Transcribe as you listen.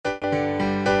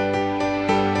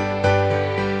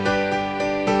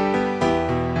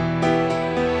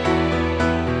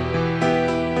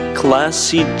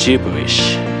Classy Gibberish.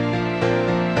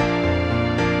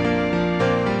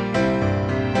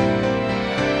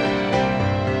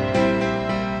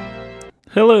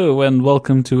 Hello and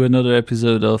welcome to another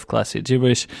episode of Classy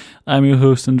Gibberish. I'm your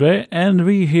host Andre, and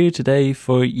we're here today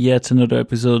for yet another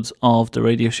episode of the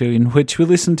radio show in which we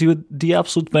listen to the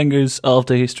absolute bangers of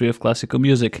the history of classical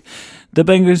music. The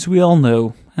bangers we all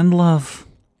know and love.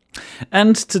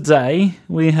 And today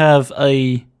we have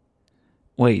a...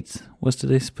 Wait, was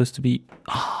today supposed to be...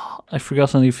 I've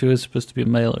forgotten if it was supposed to be a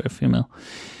male or a female.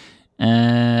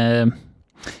 I'm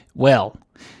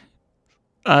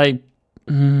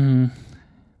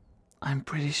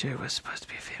pretty sure it was supposed to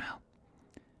be a female.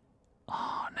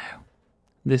 Oh no,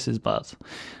 this is bad.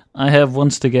 I have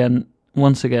once again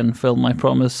failed my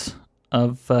promise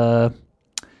of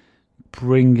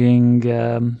bringing.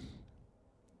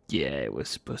 It was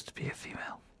supposed to be a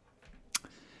female.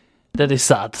 That is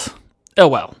sad. Oh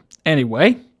well.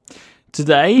 Anyway,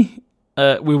 today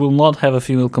we will not have a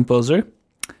female composer,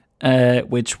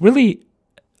 which really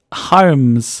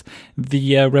harms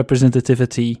the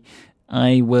representativity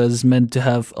I was meant to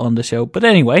have on the show. But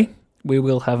anyway, we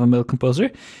will have a male composer,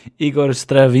 Igor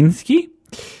Stravinsky,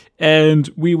 and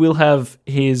we will have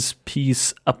his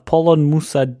piece Apollon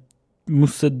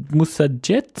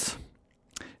Musajet.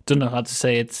 Don't know how to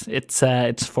say it.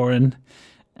 It's foreign.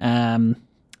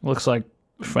 Looks like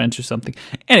French or something.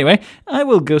 Anyway, I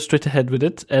will go straight ahead with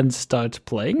it and start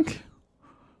playing.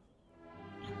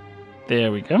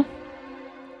 There we go.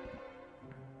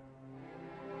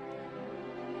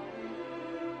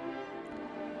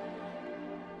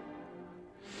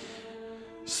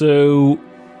 So,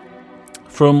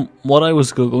 from what I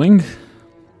was Googling,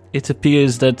 it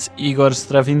appears that Igor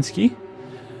Stravinsky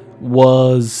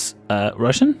was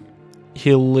Russian.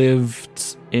 He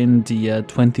lived in the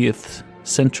 20th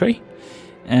century,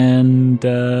 and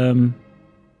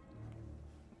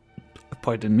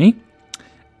pardon me,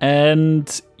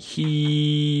 and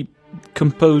he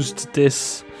composed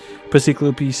this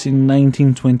particular piece in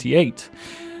 1928.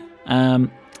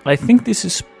 I think this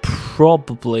is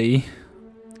probably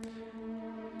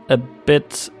a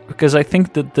bit, because I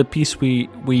think that the piece we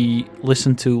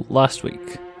listened to last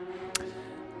week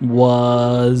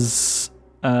was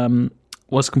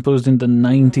composed in the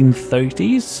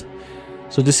 1930s,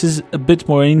 so this is a bit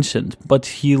more ancient, but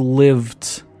he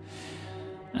lived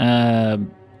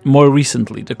more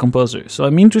recently, the composer. So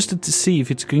I'm interested to see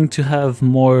if it's going to have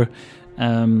more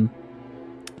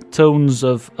tones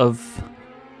of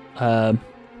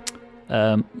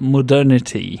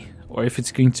modernity, or if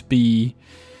it's going to be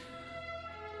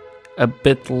a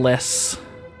bit less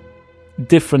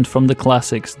different from the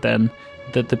classics than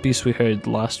the piece we heard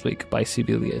last week by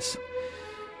Sibelius.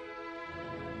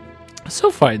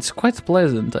 So far, it's quite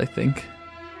pleasant, I think.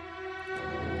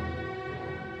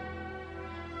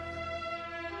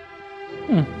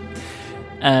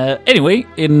 Anyway,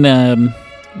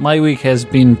 my week has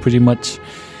been pretty much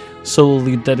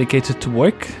solely dedicated to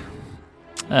work,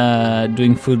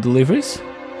 doing food deliveries.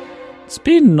 It's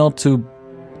been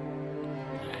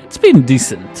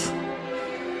decent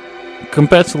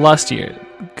compared to last year,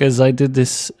 because I did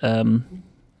this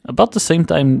about the same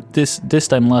time this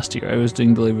time last year. I was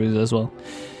doing deliveries as well,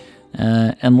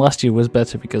 and last year was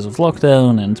better because of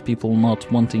lockdown and people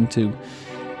not wanting to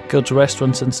go to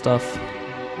restaurants and stuff,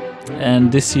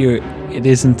 and this year it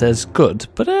isn't as good,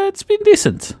 but it's been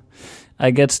decent. I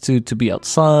get to be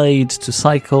outside, to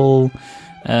cycle,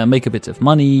 make a bit of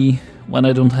money. When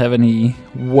I don't have any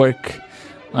work,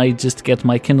 I just get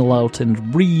my Kindle out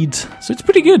and read, so it's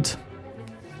pretty good.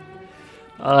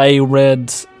 I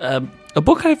read a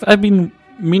book I've been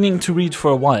meaning to read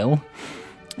for a while,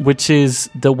 which is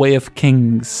The Way of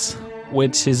Kings,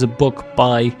 which is a book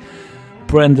by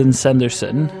Brandon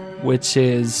Sanderson, which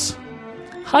is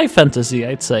high fantasy,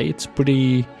 I'd say. It's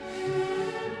pretty,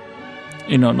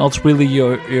 not really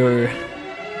your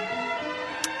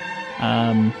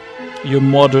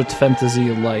moderate fantasy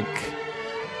like...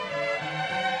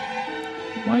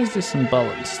 Why is this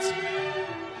imbalanced?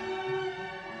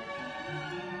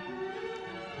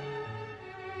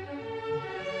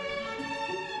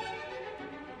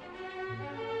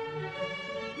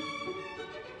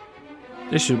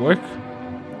 This should work.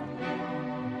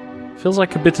 Feels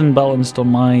like a bit imbalanced on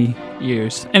my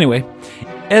ears. Anyway,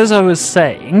 as I was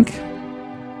saying...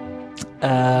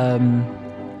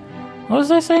 what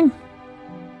was I saying?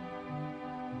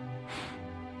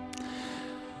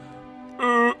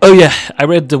 Oh yeah, I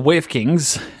read The Way of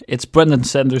Kings. It's Brandon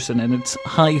Sanderson and it's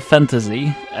high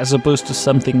fantasy, as opposed to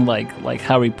something like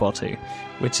Harry Potter,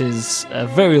 which is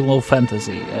very low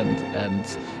fantasy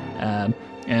and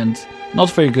and not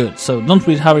very good. So don't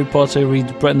read Harry Potter,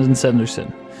 read Brandon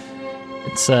Sanderson.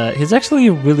 He's actually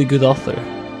a really good author.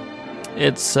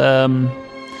 It's a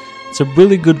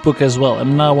really good book as well.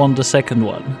 I'm now on the second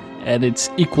one, and it's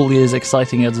equally as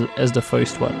exciting as the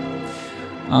first one.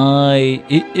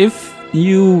 If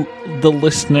you, the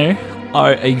listener,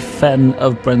 are a fan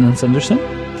of Brandon Sanderson,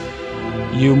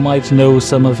 you might know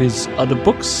some of his other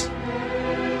books,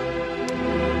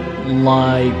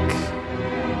 like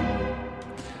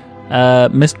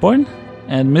Mistborn,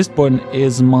 and Mistborn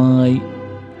is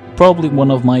probably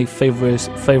one of my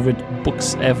favorite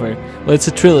books ever. Well, it's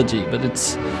a trilogy, but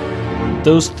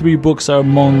those 3 books are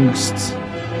amongst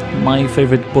my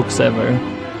favorite books ever,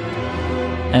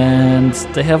 and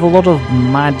they have a lot of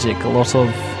magic, a lot of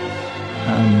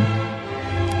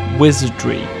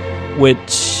wizardry,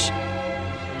 which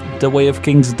The Way of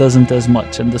Kings doesn't as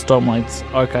much, and the Stormlight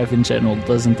Archive in general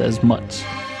doesn't as much.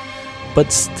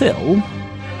 But still,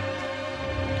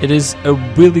 it is a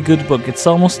really good book. It's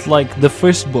almost like the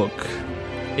first book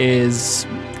is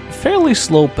fairly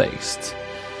slow-paced.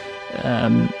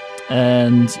 And,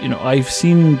 I've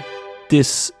seen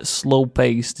this slow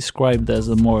pace described as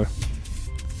a more...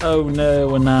 Oh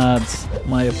no, an ad.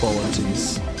 My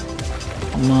apologies.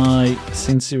 My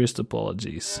sincerest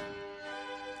apologies.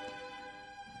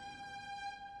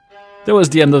 That was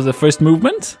the end of the first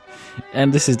movement,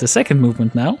 and this is the second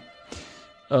movement now,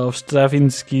 of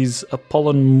Stravinsky's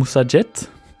Apollon Musajet.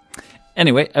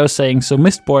 Anyway, I was saying, so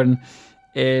Mistborn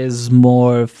is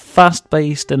more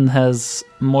fast-paced and has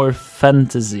more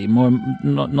fantasy, more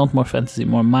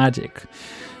magic,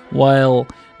 while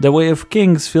The Way of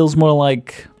Kings feels more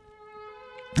like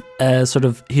a sort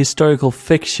of historical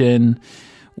fiction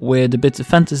with a bit of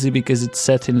fantasy because it's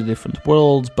set in a different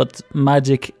world, but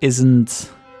magic isn't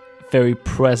very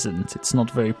present, it's not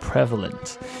very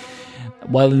prevalent.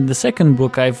 While in the second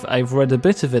book, I've read a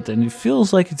bit of it, and it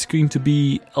feels like it's going to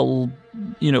be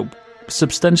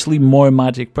substantially more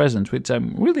magic present, which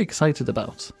I'm really excited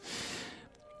about.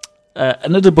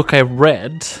 Another book I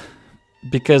read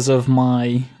because of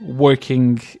my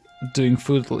working doing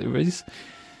food deliveries.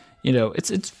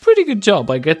 It's a pretty good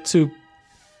job. I get to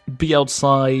be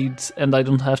outside, and I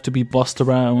don't have to be bossed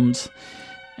around,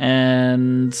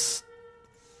 and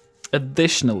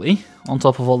additionally, on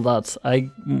top of all that,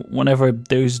 whenever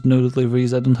there's no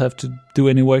deliveries, I don't have to do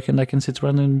any work and I can sit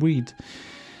around and read.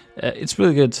 It's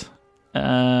really good.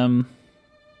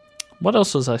 What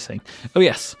else was I saying? Oh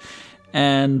yes,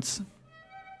 and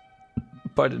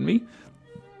pardon me.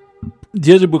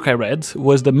 The other book I read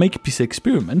was The Makepeace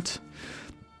Experiment,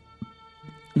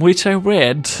 which I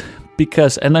read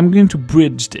because, and I'm going to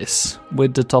bridge this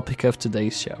with the topic of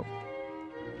today's show.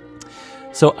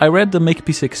 So I read The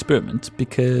Makepeace Experiment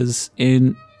because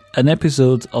in an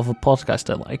episode of a podcast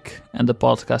I like, and the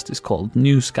podcast is called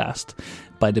Newscast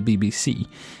by the BBC.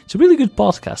 It's a really good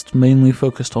podcast, mainly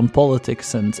focused on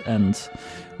politics and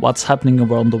what's happening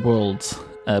around the world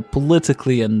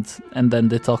politically, and then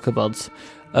they talk about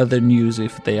other news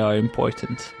if they are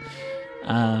important.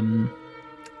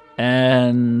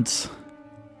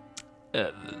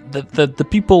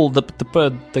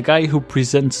 The guy who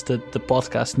presents the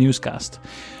podcast Newscast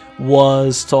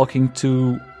was talking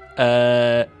to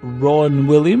Rowan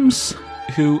Williams,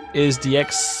 who is the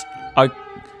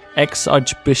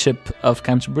ex-Archbishop of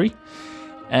Canterbury,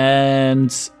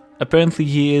 and apparently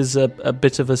he is a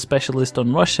bit of a specialist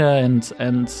on Russia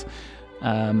and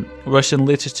Russian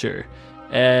literature.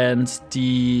 And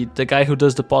the guy who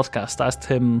does the podcast asked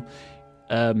him,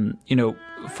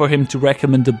 for him to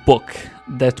recommend a book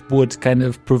that would kind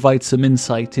of provide some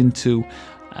insight into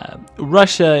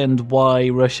Russia and why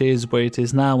Russia is where it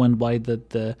is now and why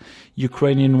the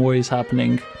Ukrainian war is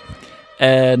happening.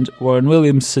 And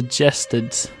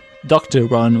Dr.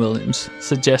 Rowan Williams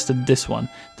suggested this one,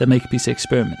 The Makepeace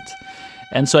Experiment.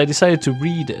 And so I decided to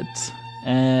read it,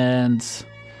 and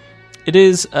it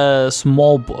is a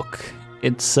small book.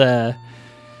 It's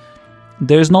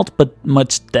there's not but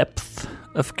much depth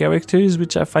of characters,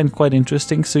 which I find quite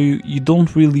interesting. So you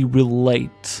don't really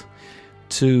relate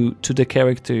to the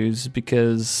characters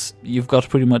because you've got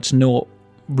pretty much no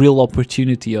real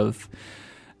opportunity of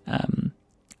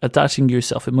attaching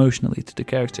yourself emotionally to the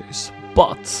characters.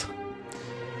 But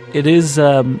it is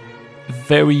a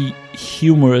very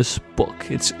humorous book.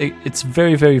 It's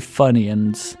very, very funny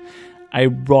and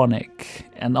ironic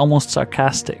and almost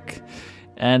sarcastic,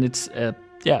 and it's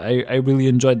I really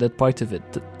enjoyed that part of it.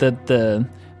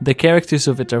 The characters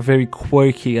of it are very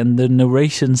quirky, and the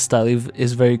narration style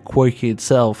is very quirky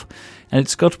itself, and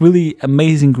it's got really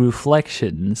amazing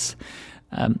reflections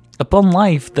upon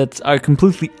life that are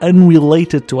completely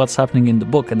unrelated to what's happening in the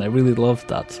book, and I really loved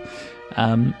that.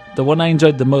 The one I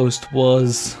enjoyed the most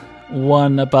was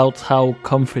one about how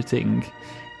comforting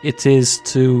it is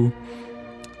to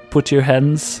put your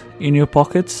hands in your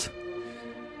pockets.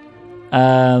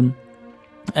 And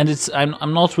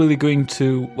I'm not really going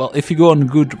to... Well, if you go on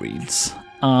Goodreads,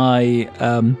 I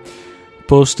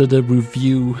posted a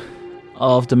review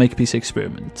of the Makepeace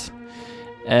experiment.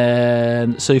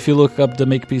 And so if you look up the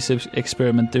Makepeace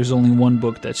experiment, there's only one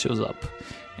book that shows up.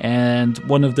 And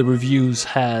one of the reviews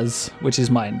has, which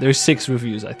is mine. There's 6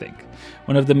 reviews, I think.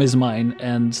 One of them is mine,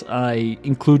 and I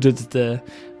included the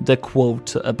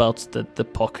quote about the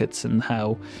pockets and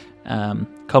how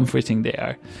comforting they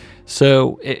are.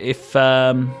 So if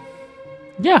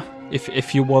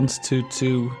you want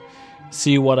to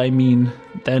see what I mean,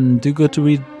 then do go to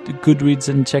read Goodreads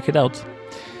and check it out.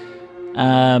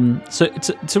 So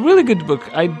it's a really good book.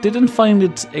 I didn't find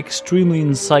it extremely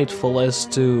insightful as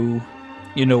to,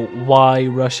 why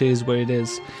Russia is where it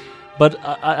is, but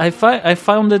I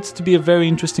found it to be a very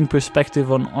interesting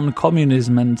perspective on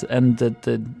communism and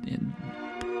the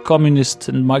communist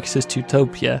and Marxist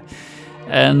utopia,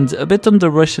 and a bit on the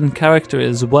Russian character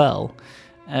as well.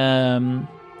 And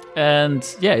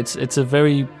yeah, it's a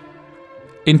very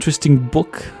interesting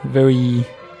book, very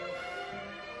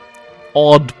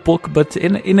odd book, but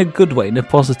in a good way, in a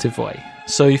positive way.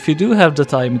 So if you do have the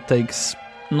time, it takes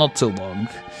not too long.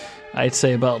 I'd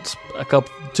say about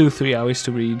 2-3 hours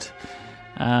to read.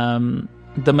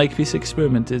 The Makepeace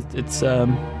experiment. It's a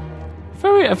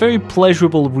very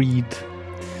pleasurable read.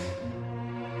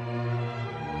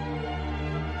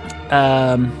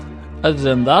 Other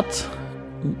than that,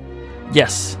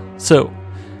 yes. So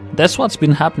that's what's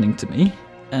been happening to me,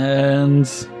 and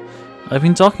I've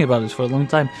been talking about it for a long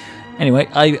time. Anyway,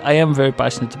 I am very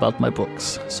passionate about my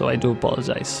books, so I do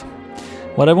apologize.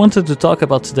 What I wanted to talk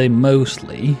about today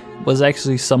mostly was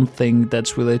actually something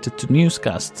that's related to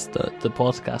Newscasts, the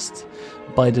podcast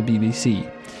by the BBC.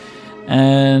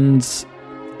 And,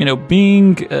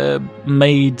 being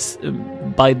made...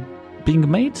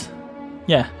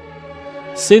 Yeah.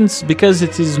 Because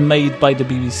it is made by the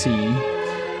BBC,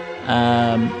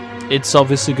 it's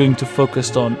obviously going to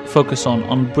focus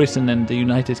on Britain and the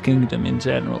United Kingdom in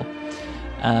general.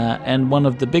 And one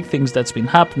of the big things that's been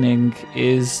happening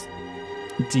is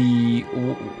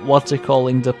what they're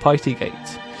calling the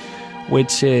Partygate,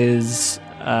 which is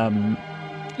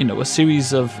a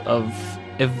series of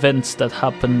events that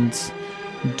happened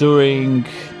during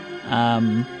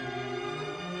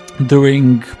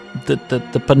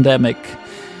the pandemic,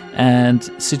 and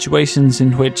situations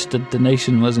in which the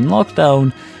nation was in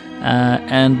lockdown,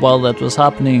 and while that was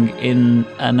happening in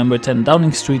number 10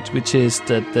 Downing Street, which is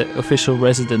the official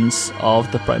residence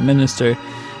of the Prime Minister,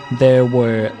 there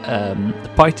were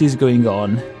parties going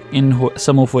on, in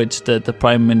some of which the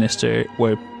Prime Minister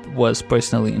was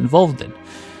personally involved in.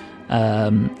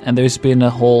 And there's been a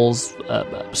whole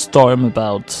storm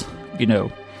about,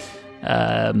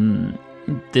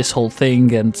 this whole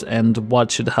thing and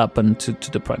what should happen to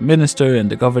the Prime Minister and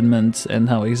the government and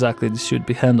how exactly this should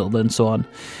be handled and so on.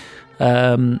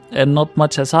 And not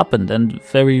much has happened. And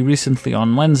very recently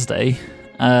on Wednesday,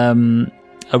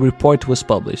 a report was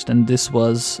published, and this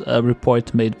was a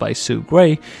report made by Sue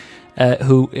Gray,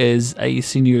 who is a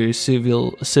senior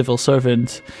civil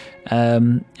servant,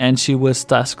 and she was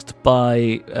tasked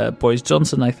by Boris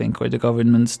Johnson, I think, or the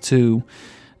government, to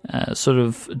sort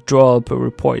of draw up a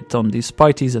report on these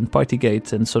parties and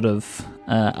Partygate, and sort of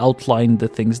outline the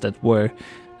things that were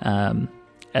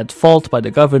at fault by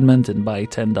the government and by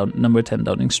number 10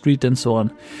 Downing Street and so on.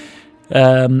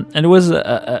 And it was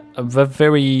a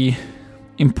very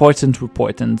important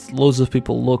report, and loads of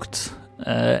people looked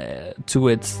to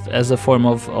it as a form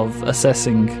of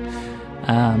assessing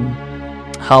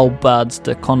how bad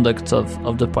the conduct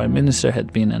of the Prime Minister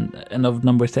had been, and of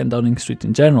number 10 Downing Street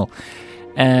in general.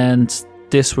 And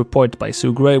this report by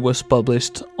Sue Gray was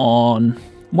published on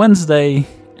Wednesday,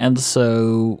 and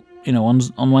so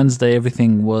on Wednesday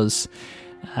everything was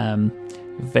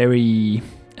very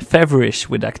feverish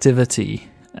with activity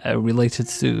related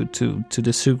to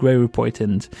the Sue Gray report,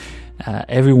 and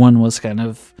everyone was kind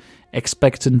of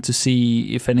expectant to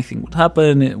see if anything would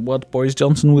happen, what Boris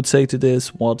Johnson would say to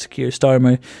this, what Keir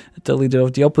Starmer, the leader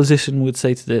of the opposition, would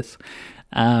say to this.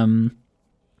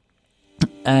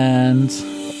 And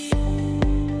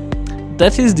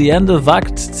that is the end of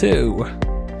Act 2.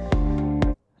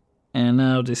 And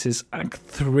now this is Act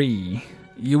 3.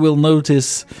 You will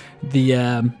notice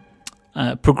the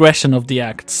progression of the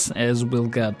acts, as we'll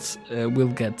get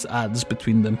ads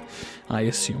between them, I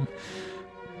assume.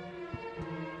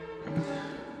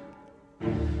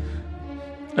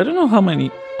 I don't know how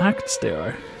many acts there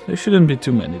are. There shouldn't be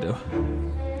too many, though.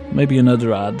 maybe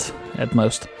another ad at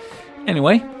most.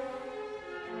 Anyway,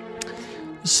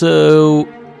 so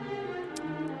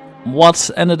what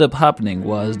ended up happening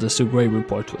was the Sue Gray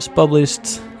report was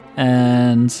published,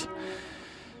 and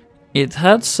it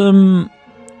had some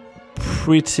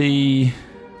pretty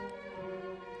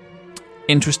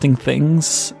interesting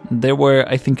things. There were,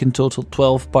 I think, in total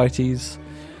 12 parties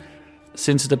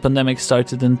since the pandemic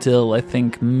started until, I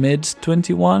think,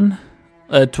 mid-2021,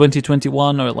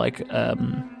 or like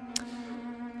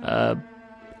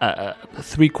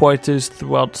 3 quarters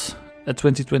throughout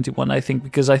 2021, I think,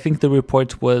 because I think the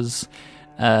report was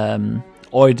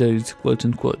ordered, quote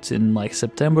unquote, in like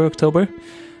September, October.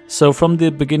 So from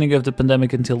the beginning of the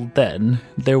pandemic until then,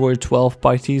 there were 12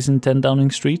 parties in 10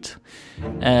 Downing Street,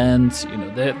 and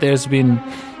there's been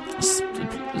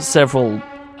several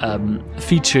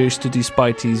features to these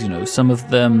parties. Some of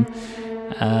them,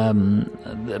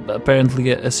 apparently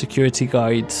a security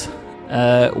guard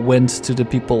went to the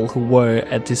people who were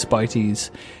at these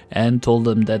parties and told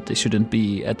them that they shouldn't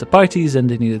be at the parties and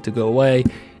they needed to go away.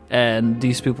 And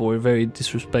these people were very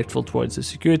disrespectful towards the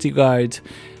security guard.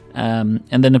 And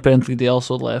then apparently they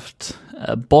also left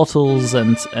bottles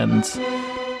and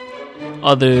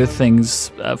other things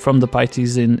from the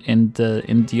parties in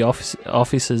the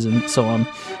offices and so on.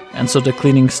 And so the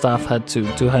cleaning staff had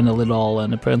to handle it all.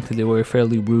 And apparently they were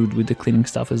fairly rude with the cleaning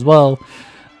staff as well.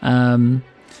 And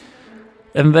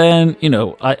then,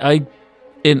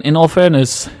 in all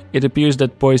fairness, it appears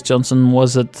that Boris Johnson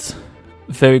wasn't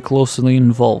very closely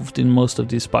involved in most of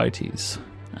these parties.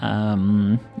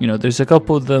 There's a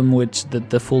couple of them which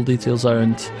the full details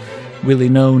aren't really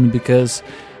known, because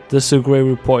the Sue Gray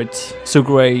report, Sue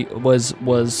Gray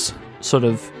was sort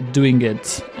of doing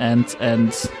it and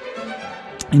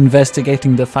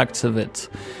investigating the facts of it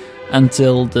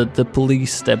until the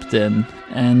police stepped in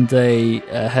and they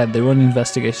had their own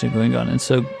investigation going on, and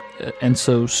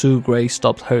so Sue Gray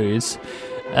stopped hers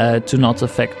to not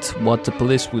affect what the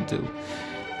police would do.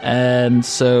 And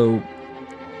so,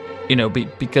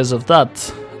 because of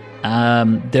that,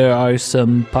 there are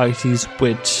some parties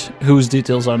whose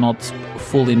details are not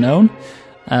fully known,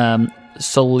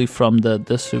 solely from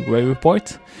the Sue Gray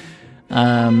report.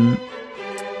 And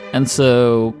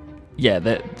so,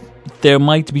 there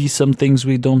might be some things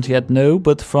we don't yet know,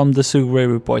 but from the Sue Gray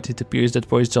report, it appears that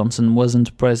Boris Johnson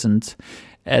wasn't present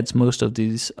at most of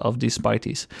these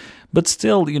parties. But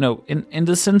still, in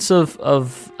the sense of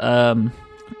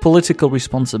political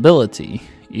responsibility,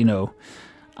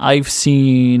 I've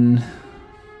seen,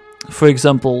 for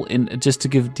example, just to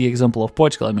give the example of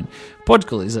Portugal. I mean,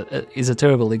 Portugal is a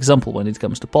terrible example when it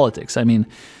comes to politics. I mean,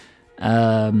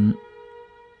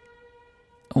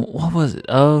 what was it?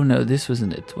 Oh no, this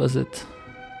wasn't it. Was it?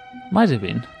 Might have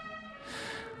been.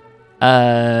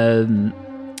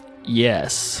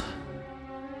 Yes.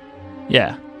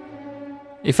 Yeah.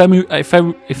 If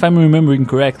I'm remembering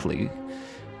correctly,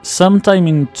 sometime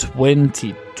in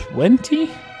 2020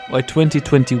 or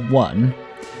 2021,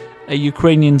 a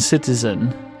Ukrainian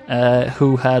citizen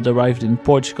who had arrived in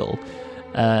Portugal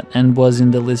and was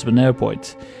in the Lisbon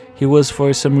airport, he was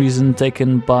for some reason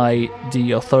taken by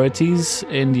the authorities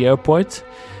in the airport,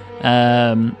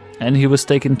 and he was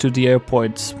taken to the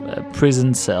airport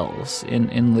prison cells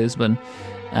in Lisbon.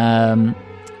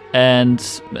 And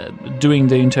during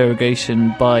the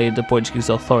interrogation by the Portuguese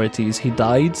authorities, he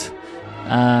died.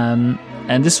 And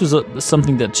this was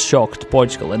something that shocked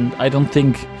Portugal, and I don't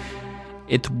think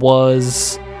it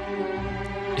was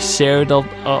shared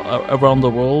around the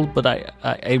world, but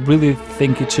I really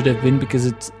think it should have been,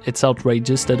 because it's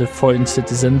outrageous that a foreign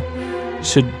citizen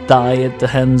should die at the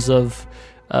hands of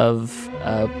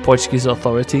Portuguese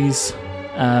authorities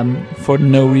for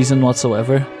no reason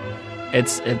whatsoever.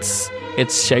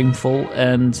 It's shameful,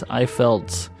 and I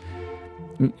felt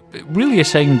really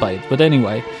ashamed by it. But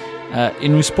anyway,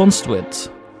 in response to it,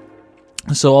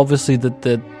 so obviously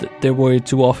there were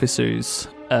 2 officers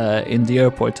in the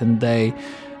airport, and they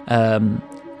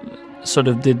sort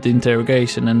of did the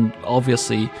interrogation, and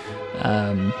obviously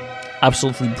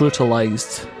absolutely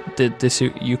brutalized this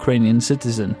Ukrainian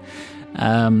citizen.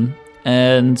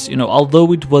 And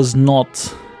although it was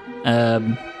not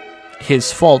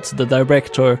his fault, the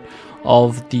director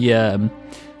of the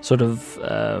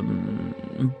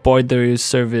border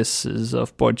services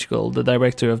of Portugal, the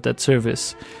director of that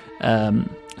service,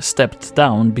 stepped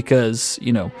down, because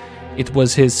it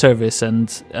was his service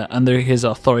and under his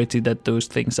authority that those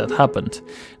things had happened.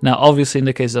 Now, obviously, in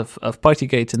the case of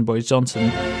Partygate and Boris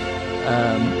Johnson,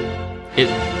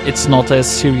 it's not as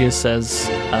serious as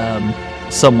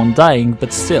someone dying,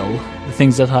 but still, the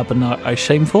things that happen are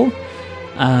shameful.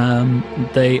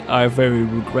 They are very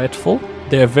regretful,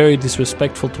 they're very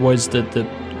disrespectful towards the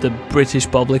British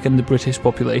public and the British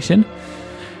population.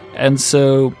 And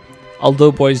so,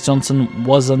 although Boris Johnson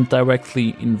wasn't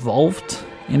directly involved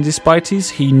in these parties,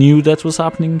 he knew that was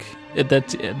happening,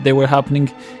 that they were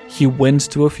happening. He went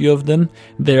to a few of them.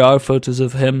 There are photos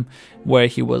of him where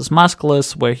he was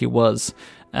maskless, where he was,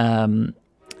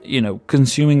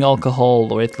 consuming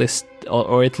alcohol, or at least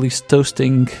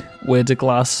toasting with a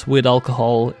glass with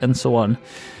alcohol, and so on.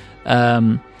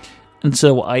 And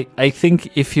so I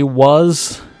think if he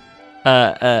was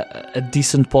a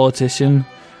decent politician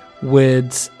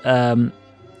with,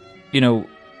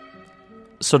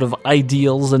 sort of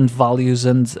ideals and values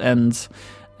and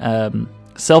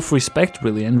self-respect,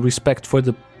 really, and respect for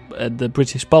the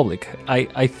British public,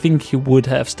 I think he would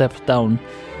have stepped down,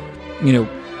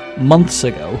 months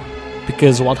ago,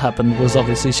 because what happened was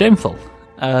obviously shameful.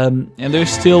 And there's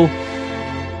still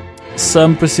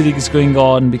some proceedings going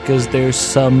on because there's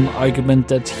some argument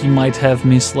that he might have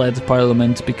misled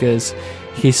Parliament, because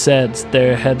he said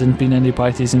there hadn't been any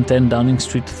parties in 10 Downing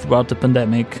Street throughout the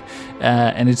pandemic,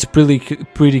 and it's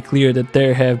pretty clear that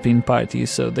there have been parties.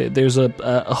 So there's a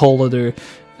whole other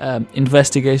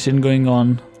investigation going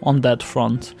on that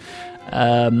front.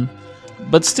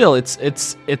 But still,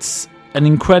 it's an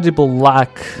incredible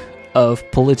lack of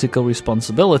political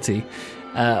responsibility.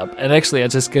 And actually, I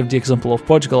just gave the example of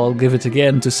Portugal. I'll give it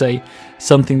again to say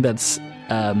something that's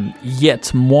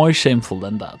yet more shameful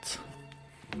than that.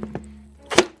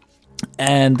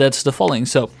 And that's the following.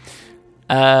 So,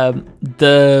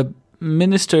 the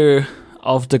minister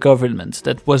of the government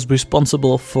that was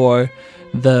responsible for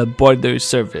the border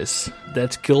service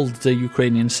that killed the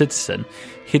Ukrainian citizen,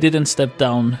 he didn't step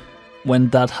down when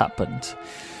that happened.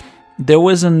 There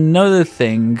was another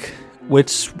thing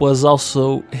which was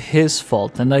also his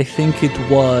fault, and I think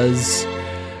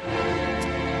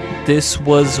this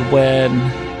was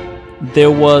when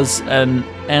there was an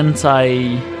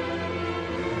anti-Russian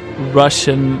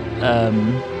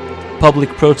public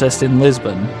protest in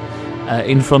Lisbon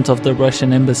in front of the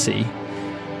Russian embassy,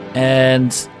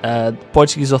 and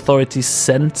Portuguese authorities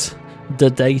sent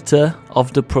the data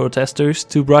of the protesters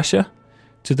to Russia,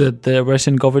 to the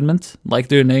Russian government, like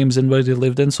their names and where they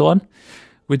lived and so on,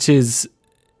 which is,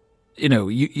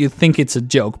 you think it's a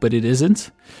joke, but it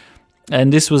isn't.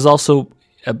 And this was also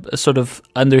a sort of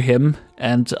under him,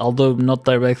 and although not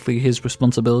directly his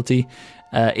responsibility,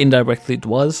 indirectly it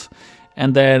was.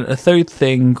 And then a third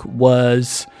thing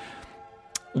was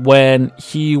when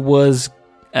he was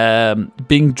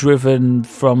being driven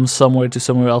from somewhere to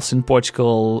somewhere else in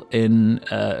Portugal in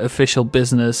official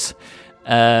business.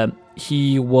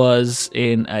 He was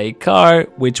in a car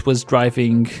which was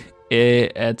driving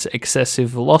at excessive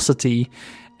velocity,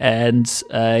 and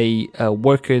a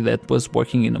worker that was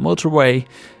working in a motorway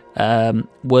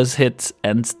was hit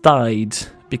and died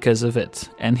because of it.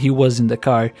 And he was in the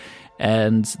car,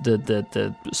 and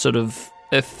the sort of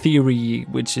a theory,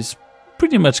 which is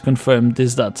pretty much confirmed,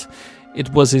 is that it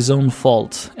was his own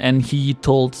fault, and he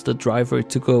told the driver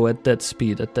to go at that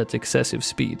speed, at that excessive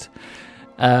speed.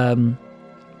 And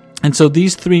so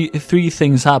these three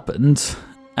things happened.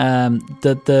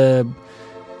 That the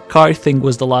car thing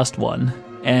was the last one,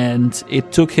 and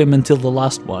it took him until the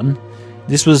last one.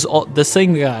 This was the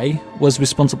same guy was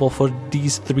responsible for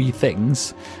these three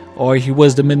things, or he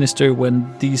was the minister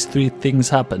when these three things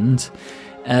happened,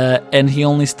 and he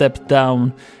only stepped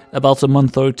down about a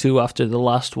month or two after the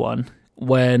last one,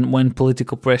 when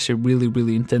political pressure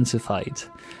really intensified.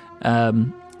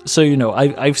 So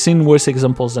I've seen worse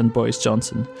examples than Boris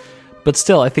Johnson, but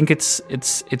still I think it's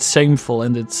shameful,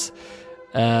 and it's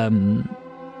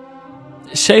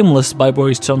shameless by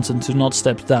Boris Johnson to not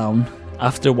step down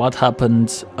after what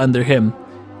happened under him.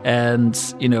 And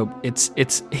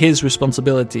it's his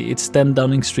responsibility. It's 10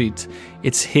 Downing Street.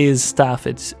 It's his staff.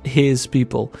 It's his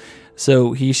people.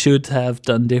 So he should have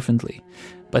done differently,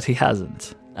 but he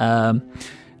hasn't. And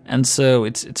so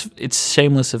it's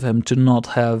shameless of him to not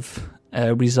have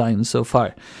resigned so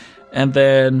far. And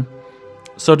then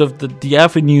sort of the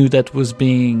avenue that was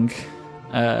being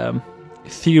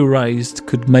theorized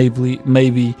could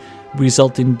maybe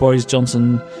result in Boris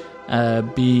Johnson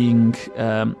being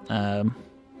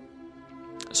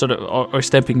sort of or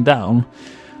stepping down.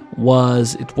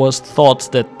 It was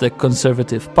thought that the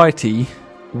Conservative Party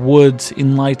would,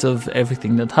 in light of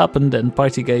everything that happened and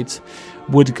Partygate,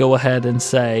 would go ahead and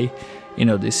say,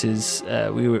 this is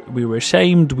we were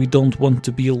ashamed. We don't want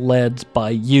to be led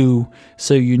by you,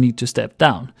 so you need to step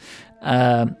down.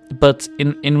 But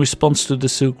in response to the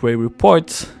Sucre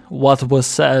report, what was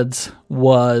said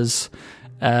was,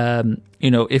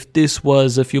 if this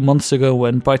was a few months ago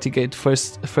when Partygate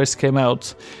first came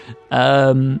out,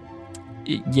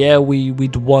 yeah,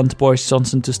 we'd want Boris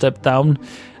Johnson to step down,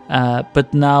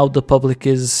 but now the public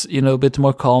is, a bit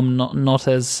more calm, not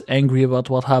as angry about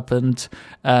what happened,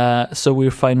 so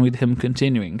we're fine with him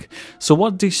continuing. So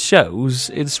what this shows,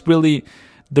 it's really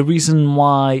the reason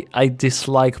why I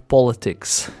dislike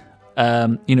politics,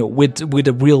 with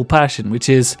a real passion, which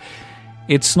is,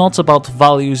 it's not about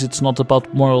values, it's not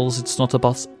about morals, it's not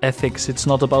about ethics, it's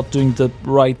not about doing the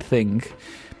right thing.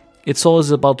 It's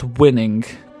always about winning,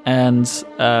 and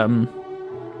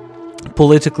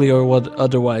politically or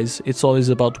otherwise, it's always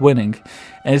about winning.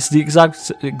 And it's the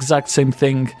exact same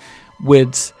thing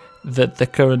with the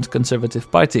current Conservative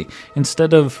Party.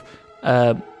 Instead of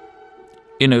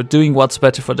doing what's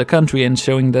better for the country and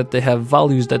showing that they have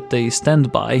values that they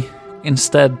stand by,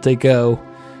 instead they go,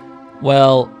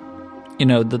 well,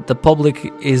 the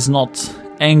public is not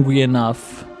angry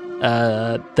enough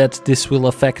that this will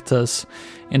affect us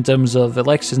in terms of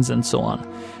elections and so on.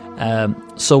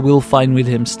 So we're fine with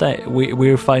him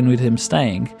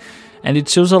staying, and it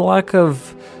shows a lack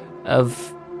of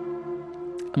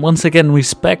once again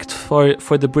respect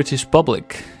for the British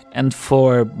public and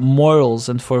for morals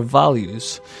and for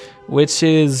values, which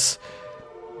is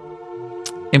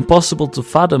impossible to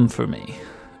fathom for me,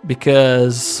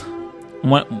 because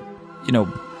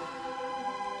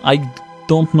I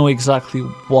don't know exactly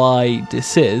why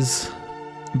this is,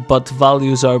 but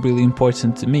values are really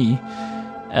important to me,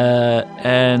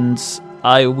 and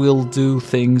I will do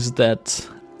things that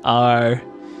are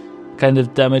kind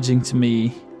of damaging to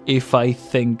me if I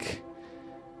think,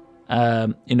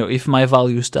 if my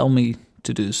values tell me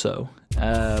to do so.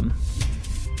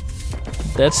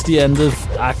 That's the end of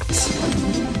Act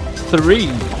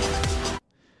 3.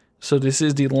 So this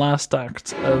is the last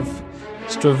act of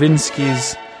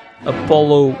Stravinsky's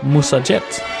Apollo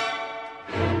Musacet.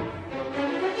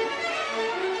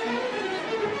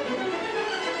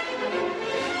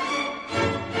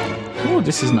 Oh,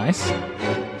 this is nice.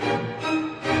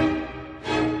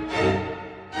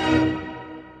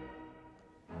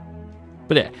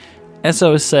 But yeah, as I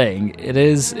was saying, it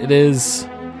is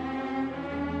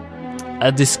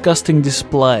a disgusting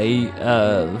display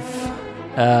of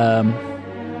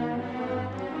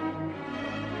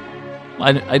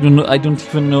I don't know. I don't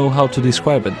even know how to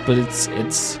describe it, but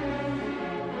it's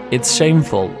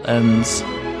shameful, and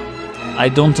I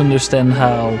don't understand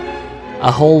how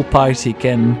a whole party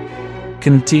can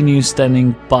continue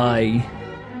standing by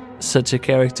such a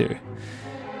character.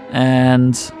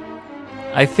 And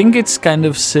I think it's kind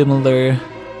of similar,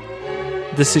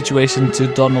 the situation,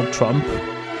 to Donald Trump,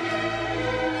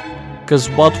 because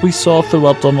what we saw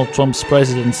throughout Donald Trump's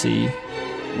presidency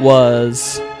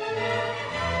was,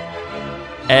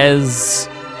 as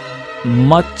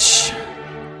much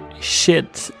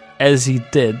shit as he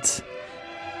did,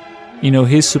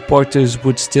 his supporters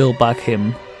would still back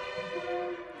him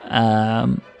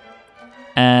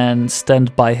and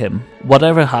stand by him,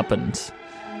 whatever happened.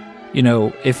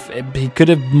 If he could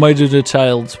have murdered a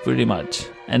child, pretty much,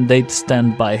 and they'd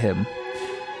stand by him.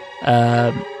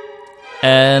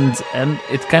 And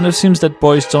it kind of seems that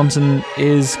Boris Johnson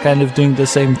is kind of doing the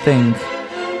same thing,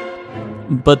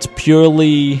 but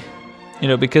purely,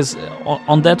 because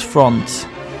on that front,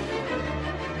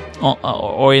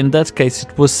 or in that case,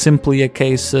 it was simply a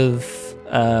case of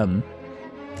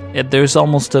there's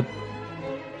almost a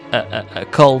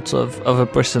cult of a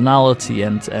personality,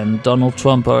 and Donald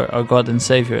Trump our God and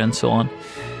Savior and so on.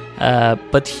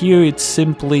 But here it's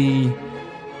simply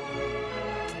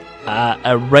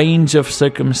a range of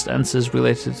circumstances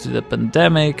related to the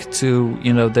pandemic, to,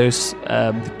 there's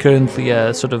currently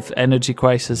a sort of energy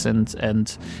crisis,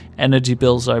 and energy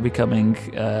bills are becoming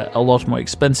a lot more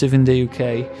expensive in the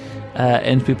UK,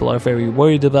 and people are very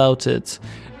worried about it.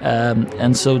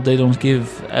 And so they don't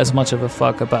give as much of a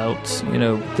fuck about,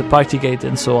 the Partygate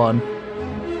and so on.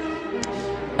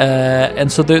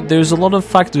 And so there's a lot of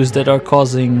factors that are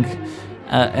causing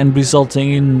and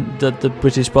resulting in the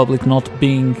British public not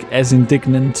being as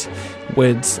indignant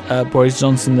with Boris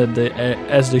Johnson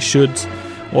as they should,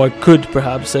 or could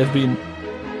perhaps have been,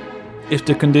 if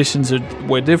the conditions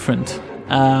were different.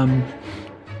 And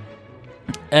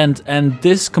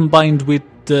this, combined with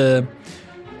the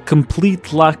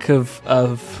complete lack of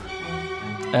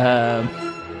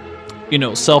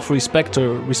self-respect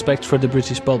or respect for the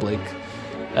British public,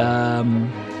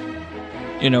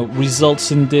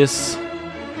 results in this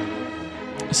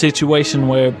situation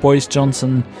where Boris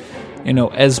Johnson,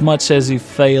 as much as he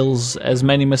fails, as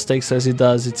many mistakes as he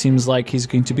does, it seems like he's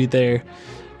going to be there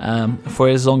for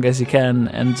as long as he can,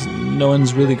 and no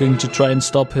one's really going to try and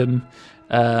stop him,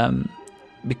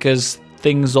 because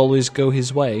things always go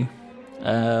his way.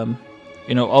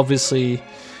 Obviously,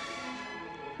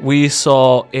 we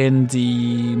saw in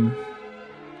the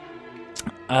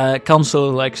council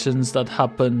elections that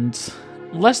happened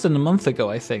less than a month ago,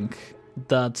 I think,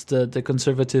 that the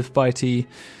Conservative Party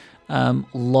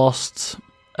lost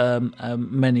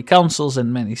many councils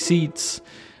and many seats,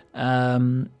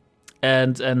 and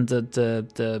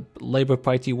the Labour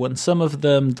Party won some of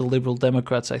them. The Liberal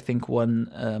Democrats, I think,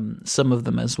 won some of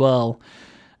them as well.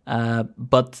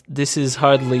 But this is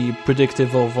hardly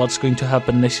predictive of what's going to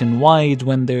happen nationwide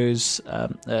when there's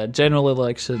general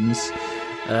elections,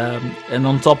 and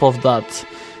on top of that,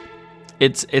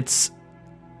 it's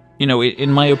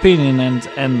in my opinion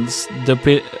and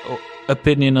the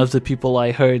opinion of the people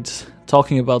I heard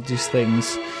talking about these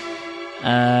things,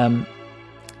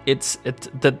 it's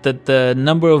that the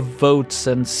number of votes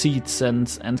and seats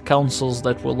and councils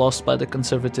that were lost by the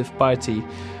Conservative Party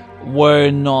were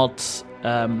not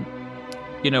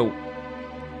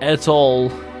at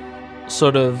all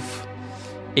sort of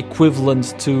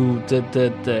equivalent to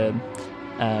the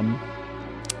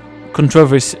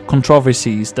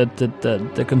controversies that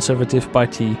the Conservative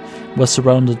Party was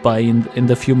surrounded by in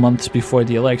the few months before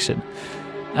the election.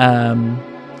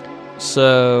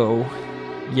 So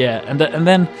yeah, and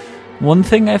then one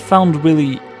thing I found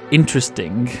really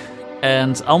interesting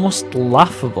and almost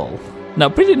laughable,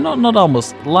 not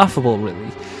almost laughable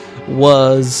really,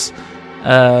 was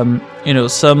some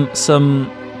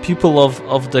people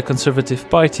of the Conservative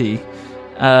Party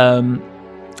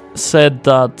said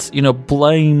that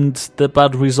blamed the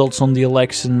bad results on the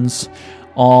elections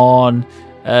on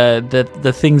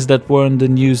the things that were in the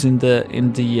news in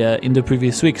the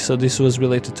previous week. So this was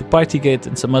related to Partygate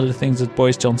and some other things that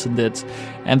Boris Johnson did,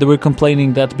 and they were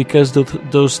complaining that because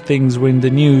those things were in the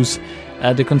news,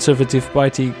 the Conservative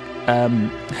Party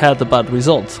had a bad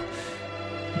result.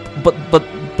 But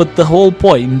the whole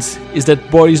point is that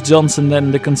Boris Johnson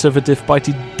and the Conservative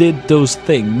Party did those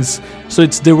things, so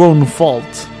it's their own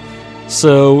fault.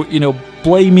 So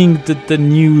blaming the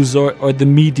news or the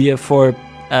media for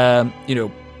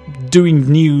doing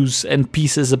news and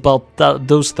pieces about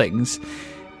those things,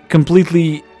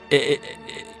 completely,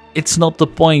 it's not the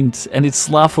point, and it's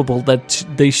laughable that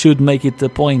they should make it the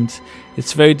point.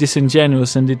 It's very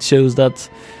disingenuous, and it shows that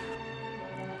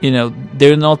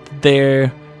they're not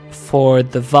there for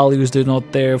the values, they're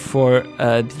not there for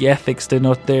the ethics, they're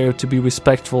not there to be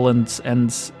respectful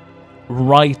and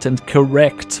right and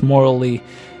correct morally.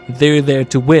 They're there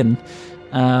to win.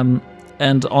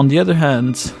 And on the other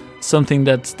hand, something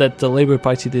that the Labour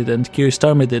Party did and Keir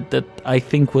Starmer did that I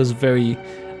think was very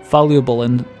valuable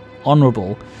and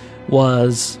honourable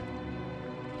was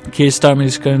Keir Starmer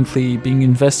is currently being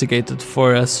investigated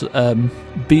for a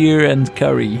beer and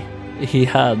curry he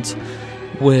had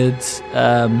with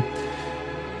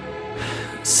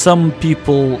some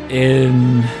people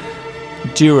in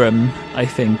Durham, I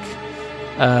think,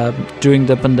 during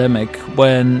the pandemic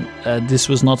when this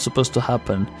was not supposed to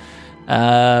happen.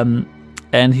 And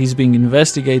he's being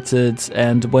investigated,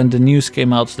 and when the news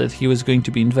came out that he was going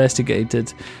to be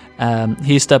investigated,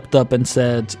 he stepped up and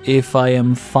said, if I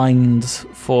am fined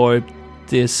for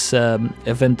this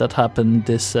event that happened,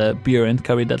 this beer and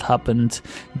curry that happened,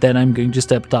 then I'm going to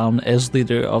step down as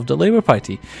leader of the Labour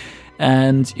Party.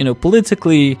 And,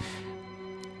 politically,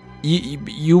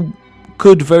 you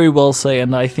could very well say,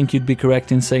 and I think you'd be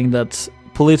correct in saying that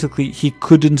politically he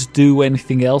couldn't do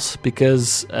anything else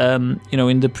because,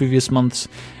 in the previous months,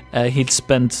 he'd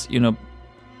spent,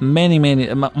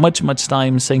 much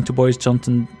time saying to Boris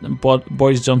Johnson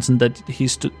that he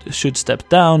should step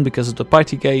down because of the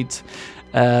Partygate,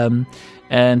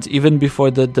 and even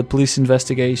before the police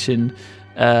investigation,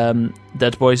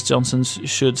 that Boris Johnson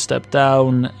should step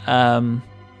down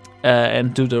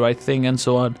and do the right thing and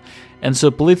so on. And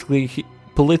so politically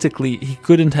he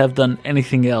couldn't have done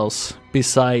anything else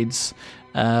besides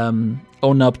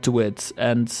own up to it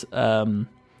and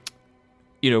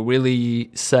really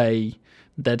say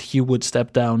that he would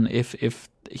step down if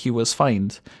he was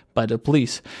fined by the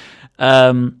police.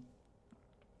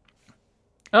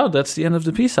 Oh, that's the end of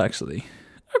the piece, actually.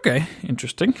 Okay,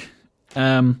 interesting.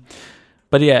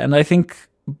 But yeah, and I think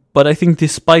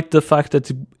despite the fact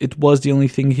that it was the only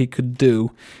thing he could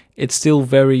do, it's still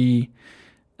very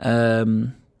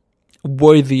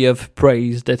worthy of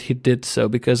praise that he did so,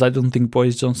 because I don't think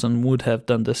Boris Johnson would have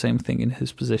done the same thing in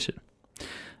his position.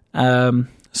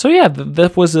 So yeah,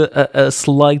 that was a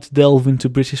slight delve into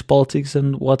British politics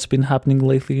and what's been happening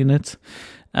lately in it.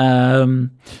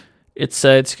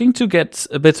 It's going to get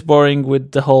a bit boring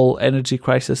with the whole energy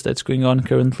crisis that's going on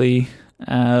currently,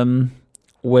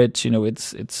 which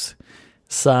it's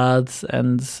sad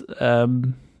and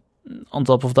on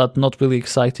top of that not really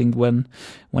exciting when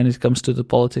it comes to the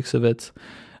politics of it.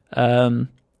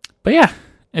 But yeah,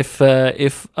 if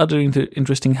other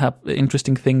interesting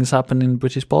things happen in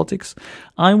British politics,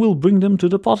 I will bring them to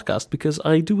the podcast because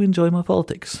I do enjoy my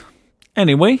politics.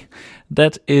 Anyway,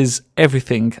 that is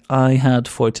everything I had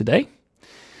for today.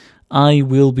 I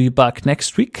will be back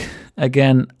next week,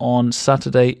 again on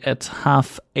Saturday at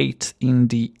 8:30 in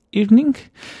the evening.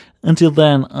 Until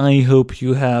then, I hope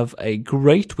you have a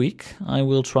great week. I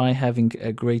will try having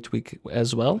a great week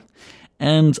as well.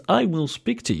 And I will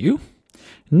speak to you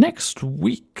next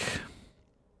week.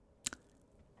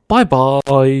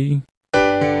 Bye-bye.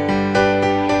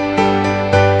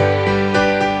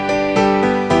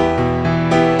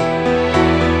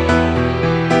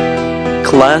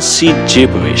 Classy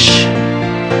Gibberish.